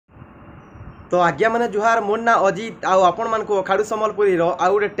तो आज्ञा मैंने जुहार मोर ना अजित आपण मान को अखाड़ू संबलपुरी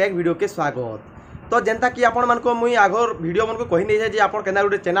आउ गोटे टेक वीडियो के स्वागत। तो जेनता कि आपण मान को मुई आगोर वीडियो मन को कही नहीं जे आपण केना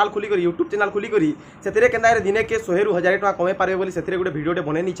गोटे चैनल खुली करी यूट्यूब चैनल खुली करी सेतिरे केना दिने के 100 ରୁ 1000 टका कमे पारे बोली सेतिरे गोटे वीडियो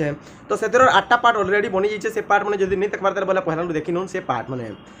बने नी छे। तो सेतिरो 8टा पार्ट ऑलरेडी बनी जाइछे। से पार्ट माने जदी नहीं देखबार तर बोले पहला देखि नोन से पार्ट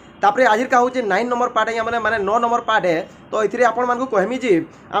माने तापरे आजिर का होचे 9 नंबर पार्ट है माने 9 नंबर पार्ट है। तो इथिरे आपण मान को कहमी जे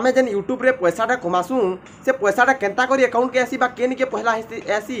आमे जेन यूट्यूब रे पैसाटा कमासु से पैसाटा केनता करी अकाउंट के आसी बा केनी के पहला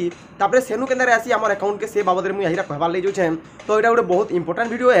आसी तापरे सेनु केनर आसी हमर अकाउंट के से बाबद रे मुई आहिरा कहबा ले जोछे। तो एटा गोटे बहुत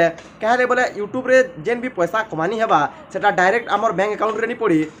इंपोर्टेंट वीडियो है कहले बोले यूट्यूब रे जेन भी पैसा कमानी हेबा सेटा डायरेक्ट हमर बैंक अकाउंट रे नी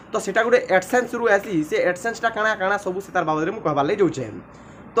पड़ी। तो सेटा गोटे एडसेंस रू आसी से एडसेंस टा काना काना सब से तार बाबद रे मु कहबा ले जोछे।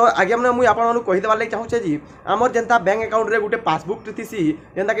 तो आगे मैंने मुझे आपको कहीदेवार लगे चाहूँचे जी आमर जेनता बैंक अकाउंट रे गोटे पासबुक थीसी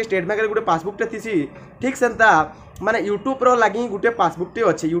जेनता कि स्टेट बैंक रे गोटे पासबुक थीसी ठीक सेंता माने यूट्यूब रो लगी गोटे पासबुक टे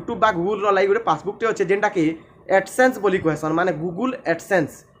अच्छे यूट्यूब बा गूगल रो लगी गोटे पासबुक टे अच्छे जेनटा कि एडसेंस बोली कहसन माने गूगल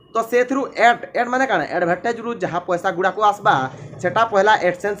एडसेंस। तो से थ्रू एड माने काना एडवर्टाइज रू जहाँ पैसा गुड़ा को आसबा सेटा पहला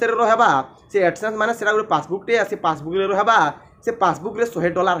एडसेंस रे रहबा से एडसेंस माने सेटा गोटे पासबुक टे से पासबुक रे रहबा से पासबुक रे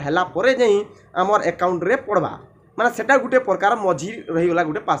 $100 हैला परे जाई आमर अकाउंट रे पड़बा माने सेटा गोटे प्रकार मझी रहीगला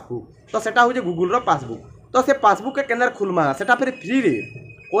गोटे पासबुक। तो सेटा हो गूगल रो पासबुक। तो से पासबुक के केंद्र खुलमा सेटा फिर फ्री रे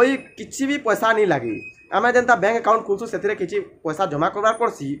कोई किसी भी पैसा नहीं लगे आमे जेनता बैंक अकाउंट खुलसु सेथिरे किछि पैसा जमा करबार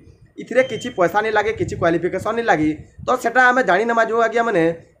पड़सी इथिरे किछि पैसा नहीं लगे किछि क्वालिफिकेशन नहीं लगी। तो सेटा आमे जानी नमा जो आज्ञा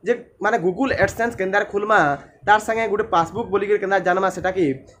माने गूगल एडसेंस केंद्र खुलमा तार संगे गोटे पासबुक बोली केंद्र जानमा सेटा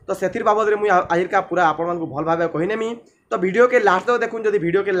कि तो सेथिर बाबद रे मुई आहिर का पूरा आपण मन को भल भाबे कहिनेमी। तो वीडियो के लास्ट तक देखूँ जब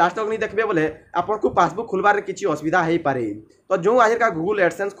वीडियो के लास्ट तक नहीं देखबे बोले आपन को पासबुक खुलबार किसी असुविधा हो पारे। तो जो आजिर का गूगल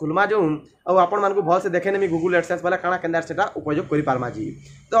एडसेंस खुलमा जो और आपण मान को भल से देखे नेमी गूगल एडसेंस बोले काना केंद्र सेटा उपयोग करि पारमा जी।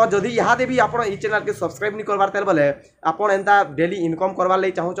 तो जदि इहादे भी आपण ई चैनल के सब्सक्राइब नहीं करबार तेल बोले आपण एंता डेली इनकम करबार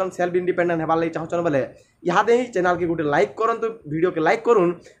लई चाहूचन सेल्फ इंडिपेंडेंट हेबार लई चाहूचन बोले इहादे ही चैनल के गोटे लाइक करन तो वीडियो के लाइक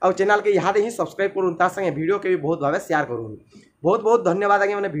करूँ और चैनल के इहादे ही सब्सक्राइब करूँ तार संगे वीडियो के भी बहुत भावे शेयर करूँ। बहुत बहुत धन्यवाद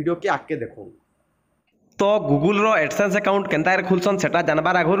आगे मैंने वीडियो के आगे देखो। तो गूगल रो एडसेंस अकाउंट केनता खुलसन सेटा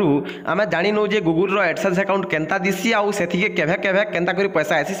जानबार आगरू आमे जानी नु जे गूगल रो एडसेंस अकाउंट केनता दिसी आउ सेथिके केभे केभे केनता करी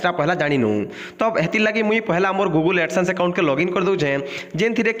पैसा आसी सेटा पहला जानी नु। तो हेति लागि मुई पहला मोर गूगल एडसेंस अकाउंट के लॉगिन कर दउ छे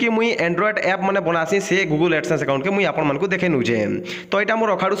जेन थिरे कि मुई एंड्रॉइड ऐप माने बनासी से गूगल एडसेंस अकाउंट के मुई आपन मन को देखे नु छे। तो एटा मोर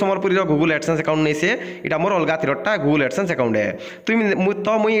अखाड़ू संबलपुरी रो गूगल एडसेंस अकाउंट नै से एटा मोर अलगा थिरटा गूगल एडसेंस अकाउंट है।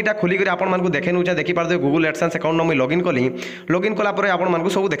 तो मुई एटा खोली कर आपन मन को देखे नु छे देखि पार दे गूगल एडसेंस अकाउंट मुई लॉगिन कला परे आपन मन को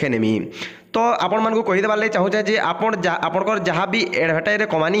सब देखे नेमी। तो आपन मन को कहि देबार ले चाहू जे आपनकर जहाँ भी एडवर्टाइज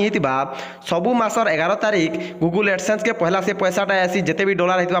कमानी होता सबू मासर 11 तारीख गूगल एडसेंस के पहला से पैसाटा आसी जिते भी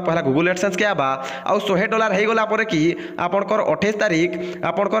डॉलर होता पहला गूगल एडसेंस के आबा आउ $100 हो गला पर कि आपनकर 28 तारीख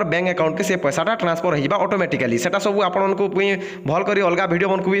आपनकर बैंक अकाउंट के से पैसाटा ट्रांसफर होइबा ऑटोमेटिकली सेटा सब आपन को भल करी अलगा वीडियो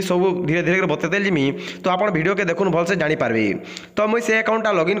मन को भी सब धीरे धीरे बते देल जिमी। तो आपन वीडियो के देखुन भल से जानी पारबे। तो मुई से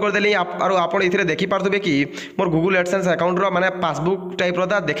अकाउंटटा लॉगिन कर देली और आपन इथिरे देखि पारदबे कि मोर गूगल एडसेंस अकाउंट रो माने पासबुक टाइप रो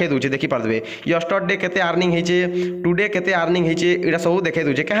दा देखे दोचे देखि पारदबे यस्टरडे केते अर्निंग होइचे टुडे केते अर्निंग होइचे एटा सब देखे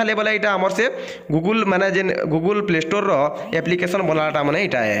दोचे कहले बोले एटा हमर से गूगल माने जेन गूगल प्ले स्टोर रो एप्लीकेशन बनाटा माने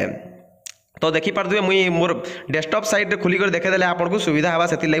एटा है। तो देखि पारदबे मुई मोर डेस्कटॉप साइट रे खुली कर देखे देले आपन को सुविधा हवा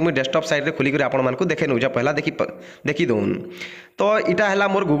सेति लागि मुई डेस्कटॉप साइट रे खुली कर आपन मान को देखे नउ जा पहला देखि दोन। तो इटा हैला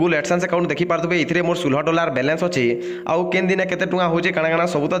मोर गूगल एडसेंस अकाउंट देखि पारदबे इथिरे मोर $16 बैलेंस अछि आउ केन दिने केते टुंगा होचे काना काना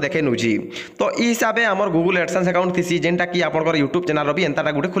सब तो देखे नउची। तो ई हिसाबे हमर गूगल एडसेंस अकाउंट थिसी जेनटा कि आपनकर यूट्यूब चैनल रो भी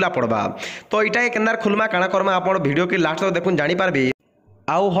एंताटा गुटे खुला पड़बा। तो इटा केनार खुलमा काना करमा आपन वीडियो के लास्ट तक देखुन जानी पारबे।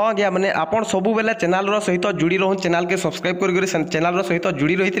 आउ हाँ गया मैंने आपन सबू बेले चैनल सहित जुड़ी रहूँ चैनल के सब्सक्राइब कर चैनल सहित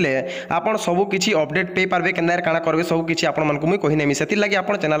जुड़ी रही है आपन सबू किसी अपडेट पे पारबे केनार काना करबे सब किसी आपन मन को मुई कहि नेमी सेति लागि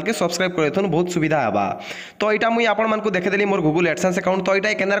आपन चैनल के सब्सक्राइब करथुन बहुत सुविधा हबा। तो इटा मुई आपन मन को देखे देली मोर गूगल एडसेंस अकाउंट। तो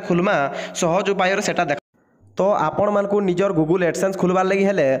इटा केनार खुलमा सहज उपाय रे सेटा तो आपण मान को निजर गूगल एडसेंस खुलबार लगी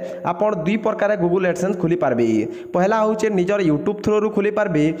हेले आपण दुई प्रकार गूगल एडसेंस खुली पारबे। पहला होचे निजर यूट्यूब थ्रू खुली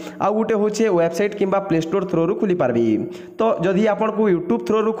पारबे आउ गोटे होचे वेबसाइट किंबा प्ले स्टोर थ्रू खुली पारबे। तो जदि आपण को यूट्यूब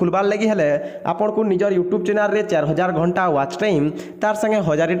थ्रू खुलबार लगी हेले आपण को निजर यूट्यूब चैनल रे 4000 घंटा वॉच टाइम तार संगे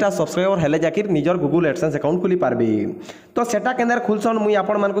 1000टा सब्सक्राइबर हेले जाकिर निजर गूगल एडसेंस अकाउंट खुली पारबे। तो सेटा केंद्र खुलसन मुई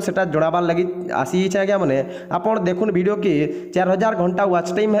आपण मान को सेटा जणाबार लगी आसी इच्छा गया माने आपण देखुन वीडियो के 4000 घंटा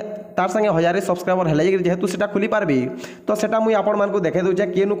वॉच टाइम तार संगे 1000 सब्सक्राइबर हेले जाकिर जेहेतु सेटा खुली पारबे। तो सेटा मुई आपण मान को देखे दउचे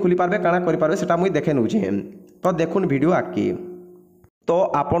केनु खुली पारबे काना करि पारबे सेटा मुई देखे नउचे। तो देखुन वीडियो आके। तो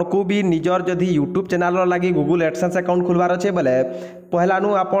आपन को भी निजर जदि यूट्यूब चैनल लगी गूगल एडसेंस अकाउंट खुलबार अच्छे बोले पहलानु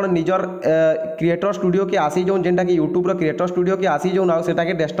आपण निजर क्रिएटर स्टूडियो के आसी जो जेनटा कि यूट्यूब रो क्रिएटर स्टूडियो के आसी जो आउ सेटा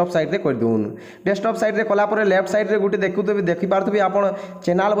के डेस्कटॉप साइड रे कर दून। डेस्कटॉप साइड रे कला पर लेफ्ट साइड रे गुटे देखि पारथबे आपण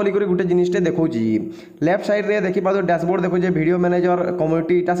चैनल बोली करी गुटे जिनिसटे देखौची। लेफ्ट साइड रे देखि पारथबे डैशबोर्ड देखो जे वीडियो मैनेजर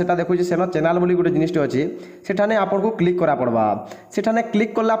कम्युनिटी इटा सेटा देखौची सेनो चैनल बोली गुटे जिनिसटे अछि। सेठाने आपण को क्लिक करा पड़बा। सेठाने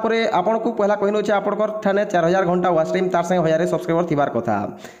क्लिक करला परे आपण को पहला कहिनो छै आपणकर ठाने 4000 घंटा वॉच टाइम तार संगे 1000 सब्सक्राइबर थिबार कथा।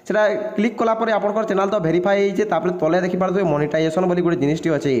 सेटा क्लिक कला परे आपणकर चैनल तो वेरीफाई होइछे। तापर तले देखि पारथबे मोनेटाइजेशन बोली गोटे जिनिसटी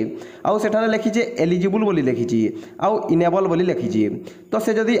अच्छे आउ सेठाने लिखिछे एलिजिबल बोली लिखिछि आउ इनेबल बोली लिखिछि। तो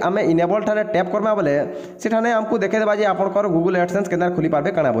से जदि आमे इनेबल ठाने टैप करबा बोले सेठाने हमको देखे देबा जे आपनकर गूगल एडसेंस केना खुली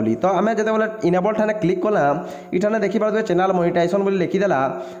पारबे काना बोली। तो आमे जदि बोले इनेबल ठाने क्लिक कला इठाने देखि पारबे चैनल मोनेटाइजेशन बोली लिखि देला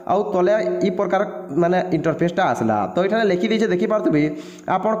आउ तले ई प्रकार माने इंटरफेसटा आसला। तो इठाने लिखि दैछे देखि पारथबे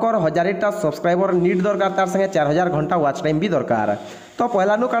आपनकर 1000टा सब्सक्राइबर नीड दरकार तार संगे 4000 घंटा वॉच टाइम भी दरकार। तो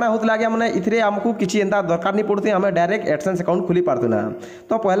पहलानु काना होतला कि माने इथरे हमको किछि एंता दरकार नहीं पड़ते हमें डायरेक्ट एडसेंस अकाउंट खुली पारतु ना।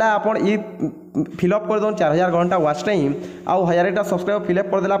 तो पहला आपण ई फिलअप कर दोन 4000 घंटा वॉच टाइम आउ 1000टा सब्सक्राइबर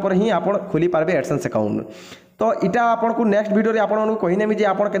फिलअप कर देला पर ही आपण खुली पारबे एडसेंस अकाउंट। तो इटा आपन को नेक्स्ट वीडियो रे आपन को कहिनेमी जे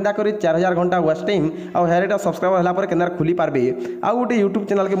आपन केंदा करी 4000 घंटा वॉच टाइम आउ 1000टा सब्सक्राइबर हला पर केंदा खुली पारबे आउ गोटे यूट्यूब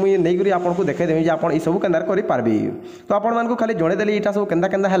चैनल के मुई नै करी आपन को देखाइ देमी जे आपन ई सब केंदा करी पारबे। तो आपन मान को खाली जणे देली इटा सब केंदा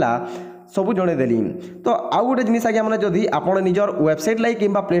केंदा हला सबू जणे देली। तो आउ गोटे जिनिस आगे माने जदि आपन निजर वेबसाइट लागी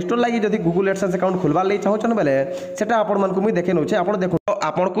किंबा प्ले स्टोर लागी जदि गूगल एडसेंस अकाउंट खुलबार लागी चाहछन बेले सेटा आपन मान को मुई देखे नउछे। आपन देखो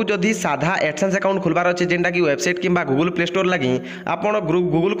आपन को जदि साधा एडसेंस अकाउंट खुलबार अछि जेंटा कि वेबसाइट किंबा गूगल प्ले स्टोर लागी आपन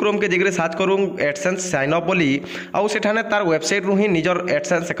गूगल क्रोम के जगह सर्च करू एडसेंस साइन अप बोली आउ सेठाने तार वेबसाइट रु ही निजर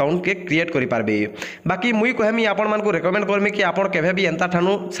एडसेंस अकाउंट के क्रिएट करि पारबे। बाकी मुई कहमी आपन मान को रेकमेंड करमी कि आपन केभे भी एंता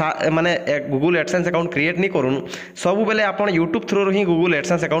ठानु माने गूगल एडसेंस अकाउंट क्रिएट नहीं करूँ सब बेले आपन यूट्यूब थ्रू ही गूगल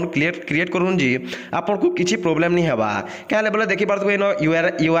एडसेंस अकाउंट क्रिएट करूँ जी आपन को किसी प्रॉब्लम नहीं हवा। क्या बोले देखि पारथबे इनो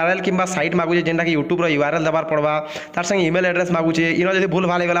यूआरएल किंबा साइट मागुचे जेंटा कि यूट्यूब रो यूआरएल दबार पड़वा तार संगे ईमेल एड्रेस मागुचे इनो जदि भूल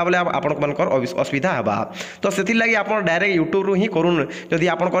भाल गला बोले आपन मानकर असुविधा हवा। तो सेति लागि आपन डायरेक्ट यूट्यूब रु ही करूँ जदि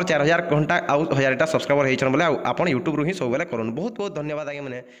आपनकर 4000 घंटा आउ 1000टा सब्सक्राइबर हेइछन बोले आपन यूट्यूब रु ही सब बेले करूँ। बहुत बहुत धन्यवाद आगे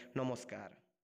माने नमस्कार।